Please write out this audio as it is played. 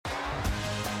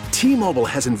T-Mobile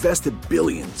has invested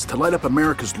billions to light up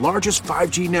America's largest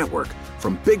 5G network,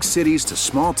 from big cities to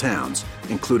small towns,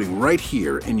 including right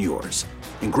here in yours.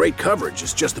 And great coverage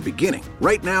is just the beginning.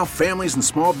 Right now, families and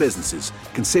small businesses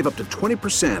can save up to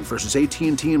 20% versus AT&T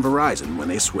and Verizon when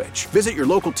they switch. Visit your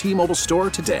local T-Mobile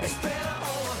store today.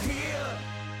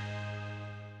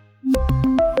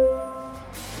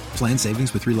 Plan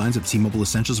savings with 3 lines of T-Mobile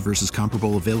Essentials versus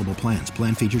comparable available plans.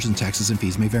 Plan features and taxes and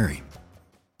fees may vary.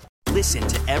 Listen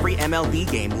to every MLB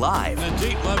game live. In the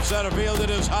deep left center field, it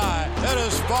is high, it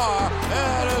is far,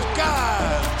 it is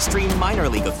gone. Stream minor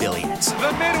league affiliates.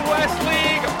 The Midwest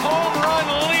League home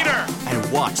run leader. And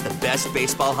watch the best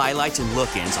baseball highlights and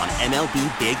look-ins on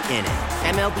MLB Big Inning.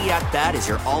 MLB At Bat is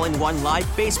your all-in-one live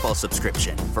baseball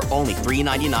subscription for only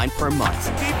 $3.99 per month.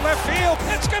 Deep left field,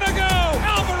 it's gonna go.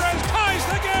 Alvarez ties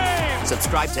the game.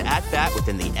 Subscribe to At Bat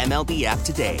within the MLB app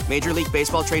today. Major League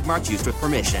Baseball trademarks used with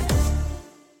permission.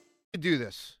 Do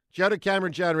this. Judd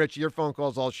Cameron, John Ritchie, your phone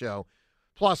calls all show.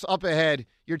 Plus, up ahead,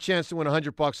 your chance to win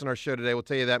 $100 on our show today. We'll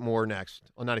tell you that more next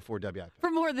on 94 WIP.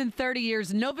 For more than 30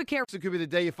 years, NovaCare. It could be the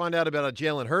day you find out about a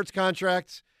Jalen Hurts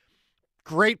contract.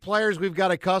 Great players we've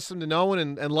got accustomed to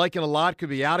knowing and liking a lot could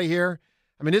be out of here.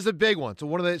 I mean, this is a big one.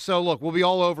 So look, we'll be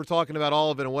all over talking about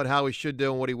all of it and how he should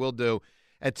do and what he will do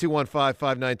at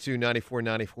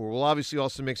 215-592-9494. We'll obviously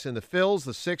also mix in the Phils,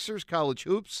 the Sixers, college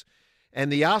hoops, and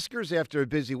the Oscars after a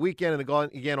busy weekend. And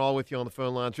again, all with you on the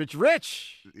phone lines.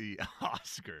 Rich. The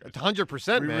Oscars. 100%,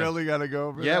 man. We really got to go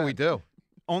over that? Yeah, we do.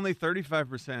 Only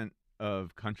 35%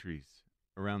 of countries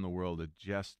around the world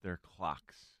adjust their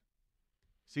clocks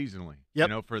seasonally. Yep.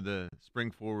 You know, for the spring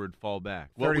forward, fall back.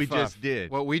 What we just did.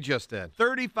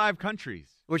 35 countries.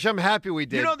 Which I'm happy we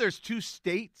did. You know there's 2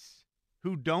 states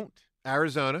who don't?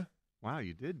 Arizona. Wow,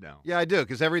 you did know. Yeah, I do,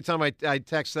 because every time I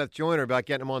text Seth Joyner about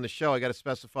getting him on the show, I got to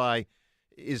specify,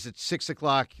 is it 6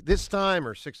 o'clock this time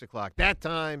or 6 o'clock that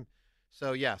time?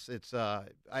 So, yes, it's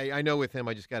I know with him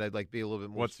I just got to be a little bit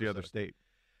more What's specific. the other state?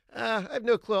 I have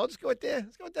no clue. I'll just go with that.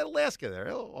 Let's go with that Alaska there,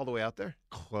 all the way out there.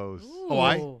 Close. Ooh.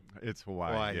 Hawaii? It's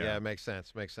Hawaii. Yeah, makes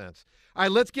sense. All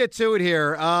right, let's get to it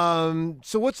here.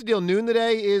 So what's the deal? Noon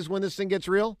today is when this thing gets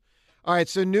real? All right,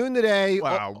 so noon today.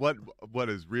 Wow, what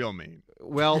does real mean?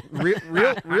 Well,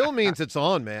 real means it's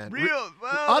on, man. Real.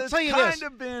 Well, I'll tell you this.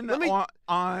 Kind of been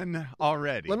on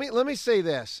already. Let me say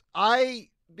this.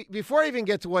 Before I even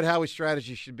get to what Howie's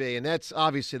strategy should be, and that's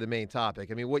obviously the main topic.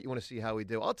 I mean, what you want to see Howie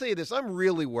do. I'll tell you this. I'm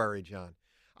really worried, John.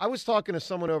 I was talking to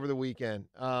someone over the weekend,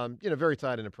 very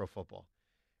tied into pro football,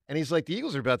 and he's like, the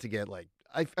Eagles are about to get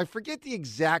I forget the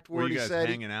exact word he said. Were you guys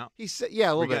hanging out? He said,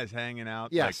 yeah, a little bit. Were you guys hanging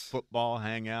out? Yes. Like football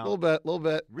hangout? A little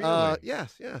bit. Really?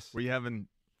 Yes. Were you having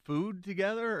food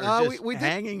together or just we did,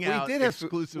 hanging out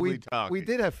exclusively talking? We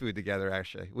did have food together,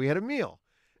 actually. We had a meal.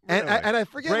 Really? And I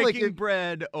forget, breaking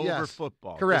bread over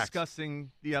football. Correct.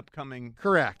 Discussing the upcoming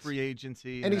free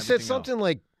agency. And he said something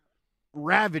like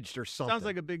ravaged or something. Sounds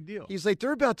like a big deal. He's like,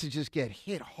 they're about to just get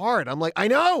hit hard. I'm like, I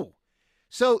know.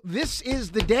 So this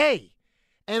is the day.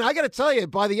 And I got to tell you,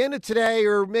 by the end of today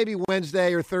or maybe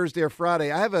Wednesday or Thursday or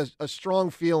Friday, I have a strong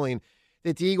feeling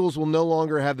that the Eagles will no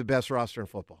longer have the best roster in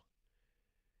football.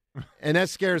 And that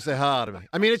scares the hell out of me.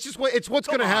 I mean, it's what's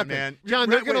going to happen, man. John.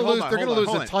 They're going to lose. They're going to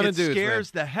lose a ton of dudes. It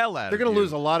scares the hell out of you. They're going to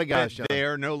lose a lot of guys, John.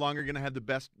 They're no longer going to have the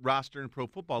best roster in pro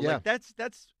football. Yeah. Like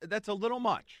that's a little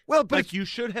much. Well, but you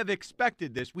should have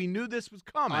expected this. We knew this was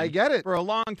coming. I get it for a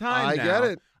long time. I get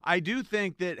it. I do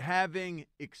think that having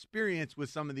experience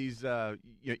with some of these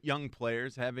young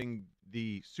players, having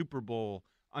the Super Bowl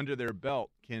under their belt,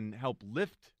 can help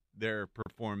lift their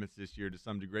performance this year to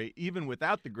some degree, even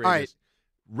without the greatest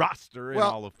roster in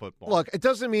all of football. Look, it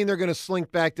doesn't mean they're going to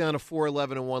slink back down to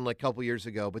 4-11-1 like a couple years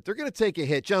ago, but they're going to take a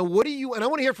hit. John, what do you – and I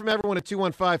want to hear from everyone at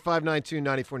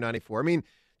 215-592-9494. I mean,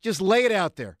 just lay it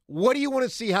out there. What do you want to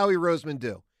see Howie Roseman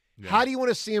do? Yeah. How do you want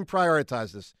to see him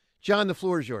prioritize this? John, the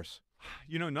floor is yours.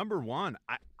 You know, number one,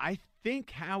 I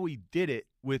think Howie did it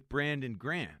with Brandon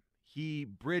Graham. He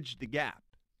bridged the gap.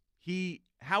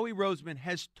 Howie Roseman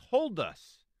has told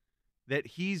us that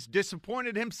he's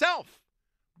disappointed himself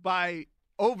by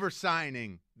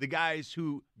oversigning the guys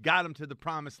who got him to the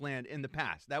promised land in the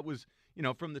past. That was,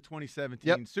 from the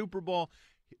 2017 Super Bowl.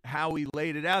 Howie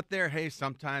laid it out there. Hey,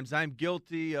 sometimes I'm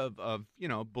guilty of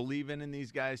believing in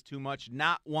these guys too much,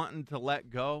 not wanting to let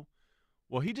go.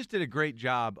 Well, he just did a great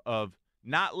job of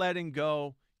not letting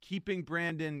go, keeping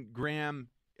Brandon Graham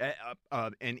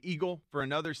an Eagle for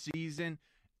another season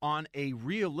on a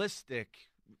realistic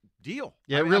deal.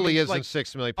 Yeah, it really isn't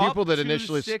 $6 million. People that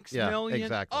initially $6 million,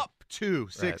 exactly. Up to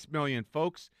 $6 million,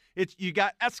 folks. You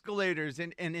got escalators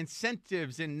and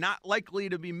incentives and not likely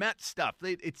to be met stuff.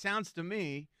 It sounds to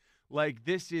me like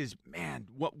this is, man,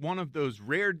 one of those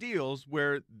rare deals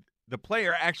where the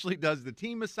player actually does the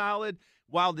team a solid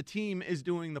while the team is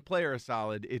doing the player a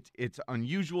solid. It's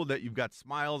unusual that you've got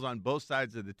smiles on both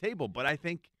sides of the table, but I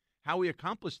think Howie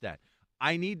accomplished that.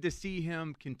 I need to see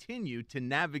him continue to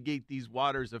navigate these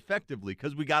waters effectively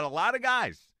because we got a lot of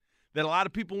guys that a lot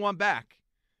of people want back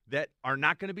that are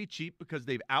not going to be cheap because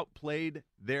they've outplayed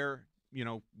their,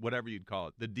 whatever you'd call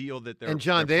it, the deal that they're. And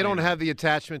John, they don't on. have the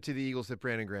attachment to the Eagles that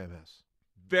Brandon Graham has.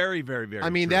 Very, very, very. I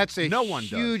mean, true. that's a no one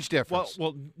huge does. difference.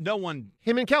 Well, no one.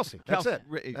 Him and Kelsey. That's it.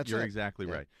 You're exactly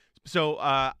right. So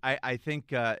I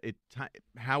think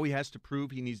Howie has to prove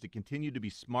he needs to continue to be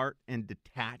smart and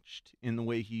detached in the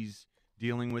way he's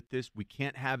dealing with this. We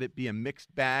can't have it be a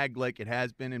mixed bag like it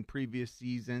has been in previous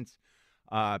seasons.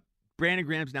 Brandon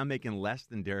Graham's now making less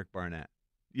than Derek Barnett.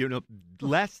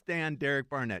 Less than Derek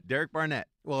Barnett. Derek Barnett,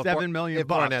 well, $7 million. If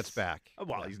Barnett's back.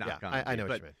 Well, he's not coming. I know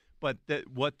what you mean. But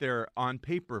what they're on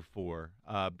paper for,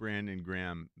 Brandon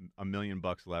Graham, $1 million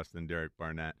less than Derek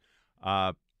Barnett.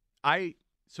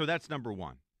 So that's number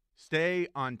one. Stay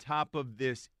on top of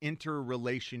this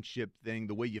interrelationship thing,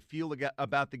 the way you feel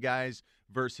about the guys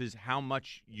versus how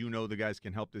much the guys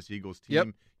can help this Eagles team. Yep.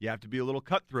 You have to be a little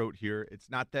cutthroat here. It's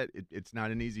not it's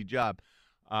not an easy job.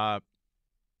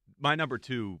 My number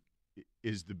two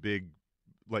is the big,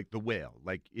 like the whale.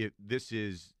 Like this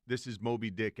is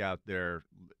Moby Dick out there.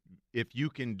 If you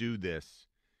can do this,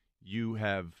 you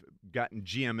have gotten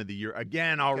GM of the year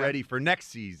again already for next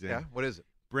season. Yeah. What is it?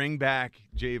 Bring back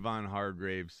Javon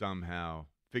Hargrave somehow.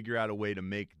 Figure out a way to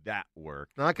make that work.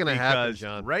 Not going to happen,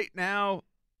 John. Right now,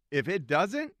 if it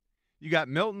doesn't, you got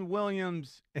Milton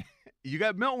Williams. You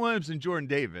got Milton Williams and Jordan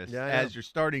Davis as your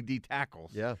starting D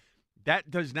tackles. Yeah.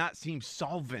 That does not seem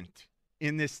solvent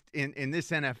in this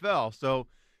NFL. So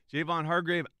Javon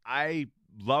Hargrave, I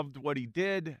loved what he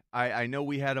did. I know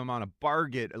we had him on a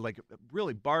bargain, like a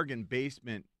really bargain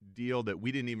basement deal that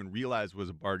we didn't even realize was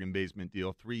a bargain basement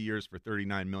deal. 3 years for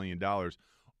 $39 million.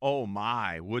 Oh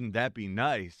my, wouldn't that be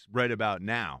nice right about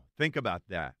now? Think about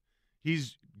that.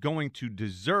 He's going to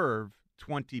deserve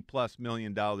 $20+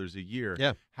 million a year.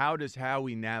 Yeah. How does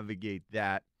Howie navigate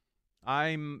that?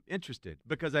 I'm interested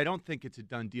because I don't think it's a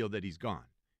done deal that he's gone.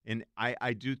 And I'll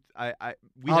be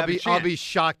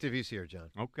shocked if he's here, John.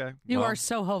 Okay. You are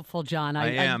so hopeful, John.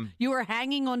 I am. You are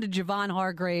hanging on to Javon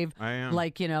Hargrave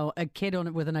like, a kid on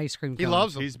it with an ice cream cone. He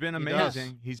loves him. He's been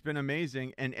amazing. He's been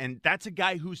amazing. And that's a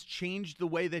guy who's changed the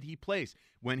way that he plays.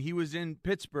 When he was in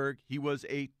Pittsburgh, he was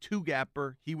a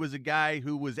two-gapper. He was a guy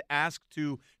who was asked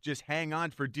to just hang on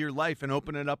for dear life and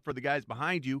open it up for the guys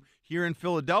behind you. Here in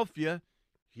Philadelphia,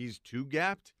 he's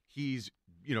two-gapped. He's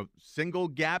single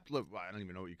gap, I don't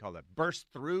even know what you call that, burst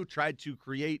through, tried to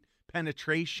create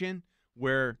penetration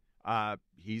where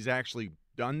he's actually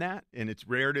done that, and it's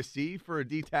rare to see for a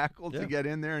D tackle to get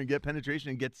in there and get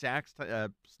penetration and get sacks,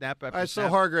 snap after snap. So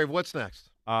Hargrave, what's next?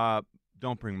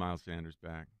 Don't bring Miles Sanders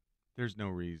back. There's no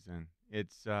reason.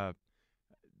 It's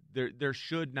there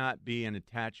should not be an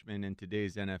attachment in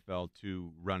today's NFL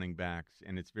to running backs,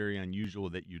 and it's very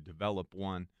unusual that you develop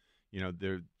one.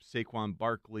 The Saquon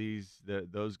Barkleys,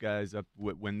 those guys up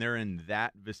when they're in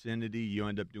that vicinity, you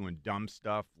end up doing dumb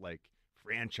stuff like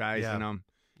franchising them.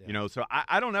 Yeah. So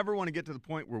I don't ever want to get to the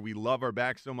point where we love our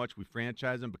backs so much we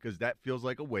franchise them because that feels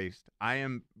like a waste. I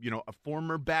am, a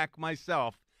former back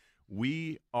myself.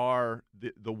 We are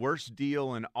the worst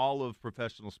deal in all of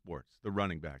professional sports, the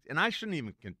running backs. And I shouldn't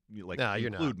even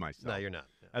include myself. No, you're not.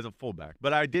 As a fullback.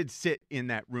 But I did sit in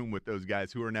that room with those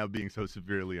guys who are now being so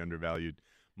severely undervalued.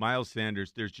 Miles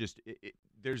Sanders,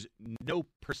 there's no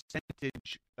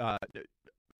percentage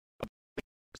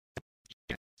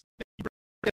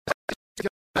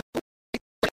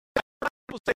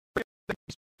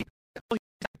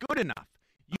good enough.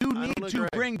 You need to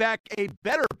bring back a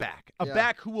better back, a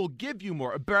back who will give you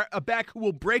more, a back who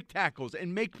will break tackles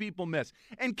and make people miss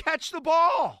and catch the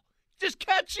ball. Just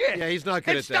catch it. Yeah, he's not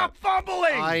good at that. Stop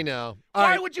fumbling. I know.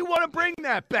 Why would you want to bring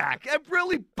that back? It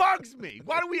really bugs me.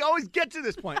 Why do we always get to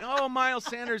this point? Oh, Miles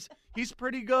Sanders, he's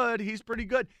pretty good. He's pretty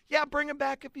good. Yeah, bring him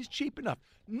back if he's cheap enough.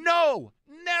 No,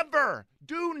 never.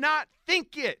 Do not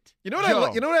think it. You know what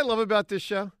I love about this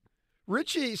show?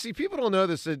 Richie, see, people don't know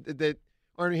this that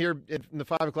aren't here in the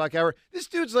 5 o'clock hour. This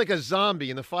dude's like a zombie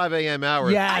in the 5 a.m.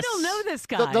 hour. Yes. I don't know this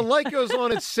guy. The light goes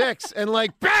on at 6, and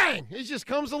bang! He just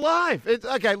comes alive.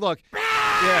 Okay, look. Bang!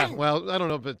 Yeah, well, I don't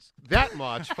know if it's that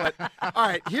much, but all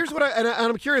right, here's what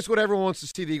I'm curious what everyone wants to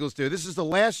see the Eagles do. This is the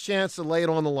last chance to lay it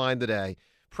on the line today,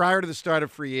 prior to the start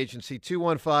of free agency,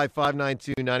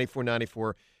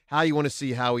 215-592-9494, how you want to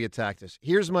see Howie attack this.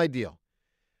 Here's my deal.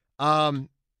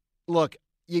 Look,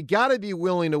 you got to be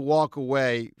willing to walk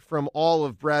away from all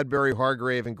of Bradbury,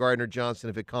 Hargrave, and Gardner Johnson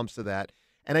if it comes to that.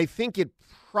 And I think it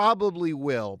probably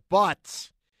will.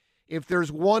 But if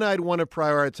there's one I'd want to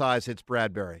prioritize, it's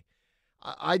Bradbury.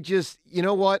 I just, you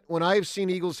know what? When I've seen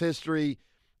Eagles history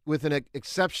with an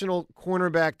exceptional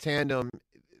cornerback tandem,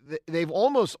 they've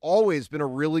almost always been a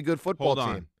really good football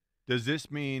team. Does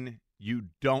this mean you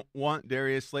don't want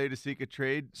Darius Slay to seek a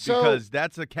trade? Because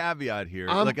that's a caveat here.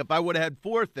 Like if I would have had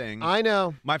 4 things, I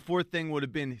know my 4th thing would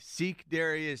have been seek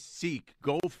Darius, seek.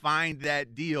 Go find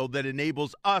that deal that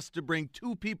enables us to bring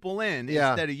 2 people in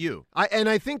instead of you.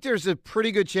 I think there's a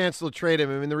pretty good chance they'll trade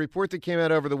him. I mean, the report that came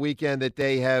out over the weekend that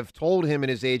they have told him and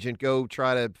his agent, go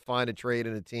try to find a trade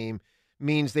in a team,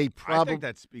 means they probably... I think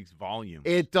that speaks volumes.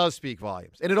 It does speak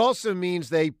volumes. And it also means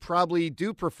they probably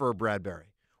do prefer Bradbury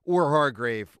or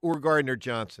Hargrave or Gardner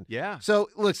Johnson. Yeah. So,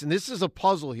 listen, this is a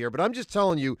puzzle here, but I'm just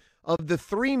telling you, of the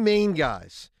 3 main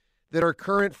guys that are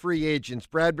current free agents,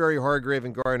 Bradbury, Hargrave,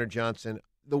 and Gardner Johnson,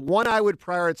 the one I would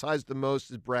prioritize the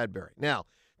most is Bradbury. Now,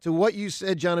 to what you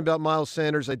said, John, about Miles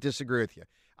Sanders, I disagree with you.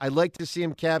 I'd like to see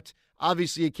him kept.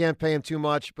 Obviously, you can't pay him too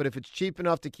much, but if it's cheap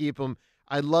enough to keep him,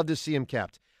 I'd love to see him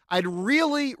kept. I'd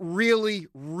really, really,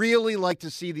 really like to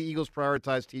see the Eagles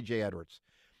prioritize T.J. Edwards.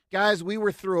 Guys, we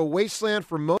were through a wasteland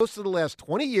for most of the last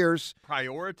 20 years.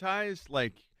 Prioritize?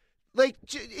 Like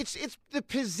it's the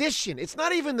position. It's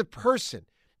not even the person.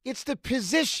 It's the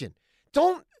position.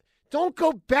 Don't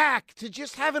go back to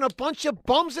just having a bunch of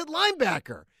bums at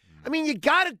linebacker. I mean, you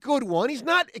got a good one. He's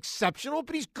not exceptional,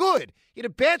 but he's good. He had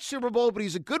a bad Super Bowl, but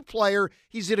he's a good player.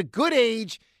 He's at a good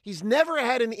age. He's never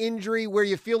had an injury where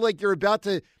you feel like you're about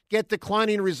to get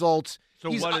declining results. So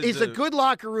he's a good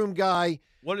locker room guy.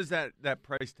 What does that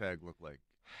price tag look like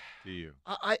to you?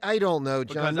 I don't know,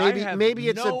 John. Because maybe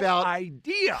it's no about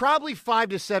idea. Probably $5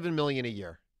 to $7 million a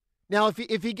year. Now,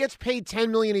 if he gets paid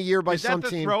 $10 million a year by some team,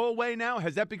 is that the throwaway now?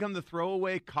 Has that become the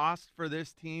throwaway cost for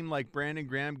this team? Like Brandon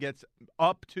Graham gets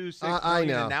up to $6 million, I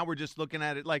know. And now we're just looking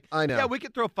at it like, I know. Yeah, we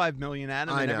could throw $5 million at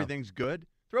him and everything's good.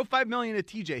 Throw $5 million at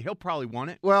TJ. He'll probably want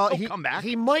it. Well, he'll come back.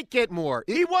 He might get more.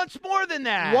 He wants more than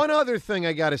that. One other thing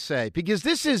I got to say, because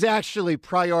this is actually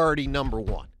priority number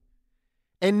 1.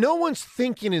 And no one's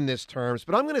thinking in this terms,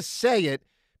 but I'm going to say it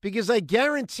because I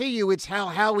guarantee you it's how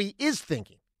Howie is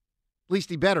thinking. At least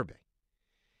he better be.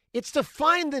 It's to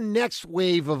find the next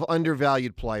wave of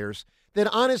undervalued players that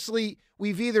honestly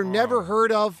we've either never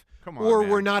heard of or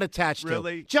we're not attached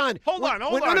to. John, hold on. No,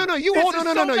 you hold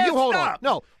on. No, you hold on.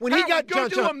 No, when he got go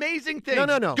do amazing things.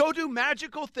 No. Go do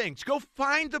magical things. Go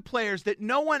find the players that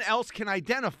no one else can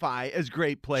identify as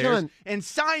great players and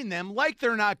sign them like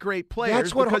they're not great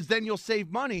players because then you'll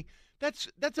save money. That's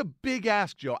a big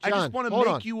ask, Joe. John, I just want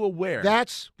to make you aware.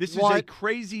 This is a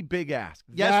crazy big ask.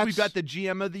 Yes, we've got the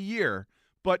GM of the year,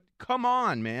 but come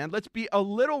on, man. Let's be a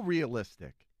little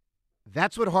realistic.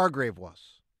 That's what Hargrave was.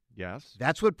 Yes.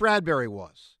 That's what Bradbury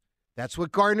was. That's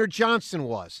what Gardner Johnson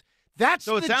was.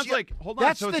 So it sounds like, hold on.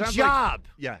 That's the job.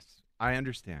 Yes, I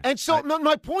understand. And so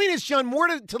my point is, John, more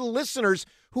to the listeners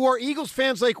who are Eagles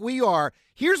fans like we are,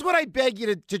 here's what I beg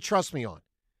you to trust me on.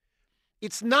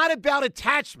 It's not about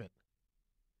attachment.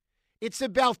 It's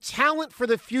about talent for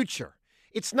the future.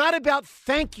 It's not about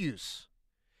thank yous.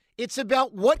 It's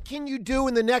about what can you do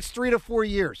in the next 3 to 4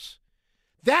 years.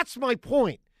 That's my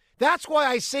point. That's why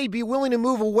I say be willing to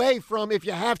move away from, if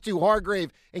you have to,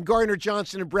 Hargrave and Gardner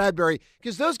Johnson and Bradbury,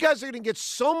 because those guys are going to get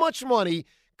so much money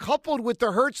coupled with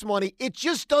the Hurts money, it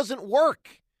just doesn't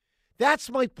work.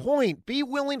 That's my point. Be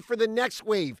willing for the next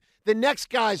wave, the next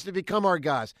guys to become our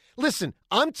guys. Listen,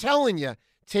 I'm telling you,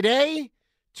 today,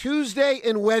 Tuesday,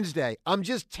 and Wednesday, I'm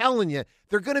just telling you,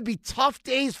 they're going to be tough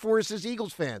days for us as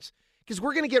Eagles fans because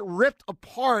we're going to get ripped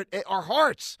apart at our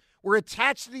hearts. We're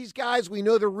attached to these guys. We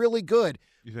know they're really good.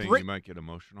 You think you might get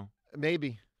emotional?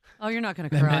 Maybe. Oh, you're not going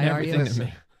to cry, are you? Let's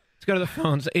go to the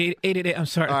phones. 888. I'm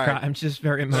sorry to cry. I'm just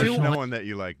very emotional. There's no one that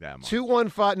you like that much.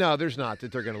 215. No, there's not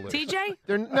that they're going to lose.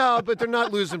 TJ? But they're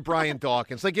not losing Brian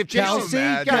Dawkins. Like if Kelsey?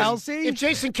 If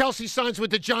Jason Kelsey signs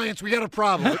with the Giants, we got a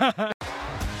problem.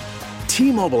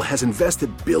 T-Mobile has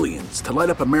invested billions to light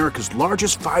up America's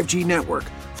largest 5G network,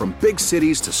 from big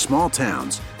cities to small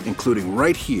towns, including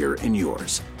right here in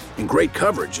yours. And great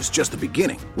coverage is just the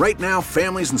beginning. Right now,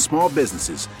 families and small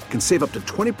businesses can save up to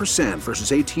 20%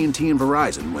 versus AT&T and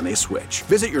Verizon when they switch.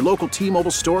 Visit your local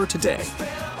T-Mobile store today.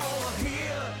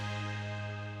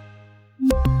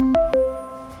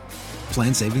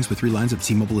 Plan savings with 3 lines of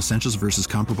T-Mobile Essentials versus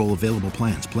comparable available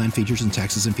plans. Plan features and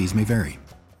taxes and fees may vary.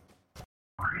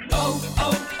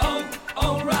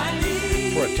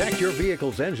 O'Reilly. For a Protect your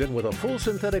vehicle's engine with a full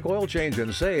synthetic oil change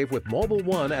and save with Mobil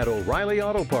 1 at O'Reilly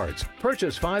Auto Parts.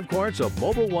 Purchase 5 quarts of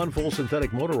Mobil 1 full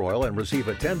synthetic motor oil and receive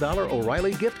a $10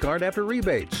 O'Reilly gift card after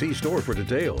rebate. See store for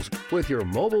details. With your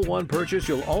Mobil 1 purchase,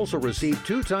 you'll also receive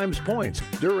 2 times points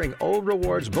during O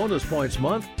Rewards Bonus Points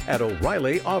Month at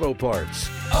O'Reilly Auto Parts.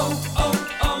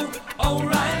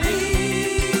 O'Reilly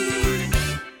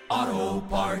Auto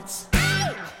Parts.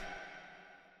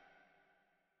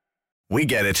 We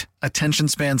get it. Attention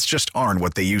spans just aren't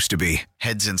what they used to be.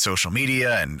 Heads in social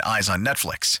media and eyes on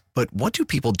Netflix. But what do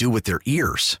people do with their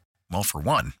ears? Well, for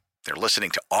one, they're listening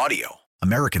to audio.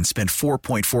 Americans spend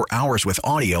 4.4 hours with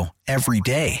audio every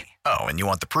day. Oh, and you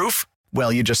want the proof?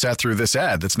 Well, you just sat through this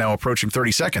ad that's now approaching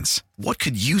 30 seconds. What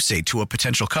could you say to a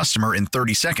potential customer in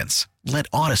 30 seconds? Let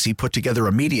Odyssey put together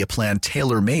a media plan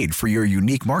tailor-made for your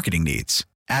unique marketing needs.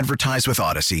 Advertise with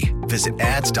Odyssey. Visit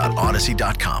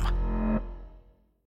ads.odyssey.com.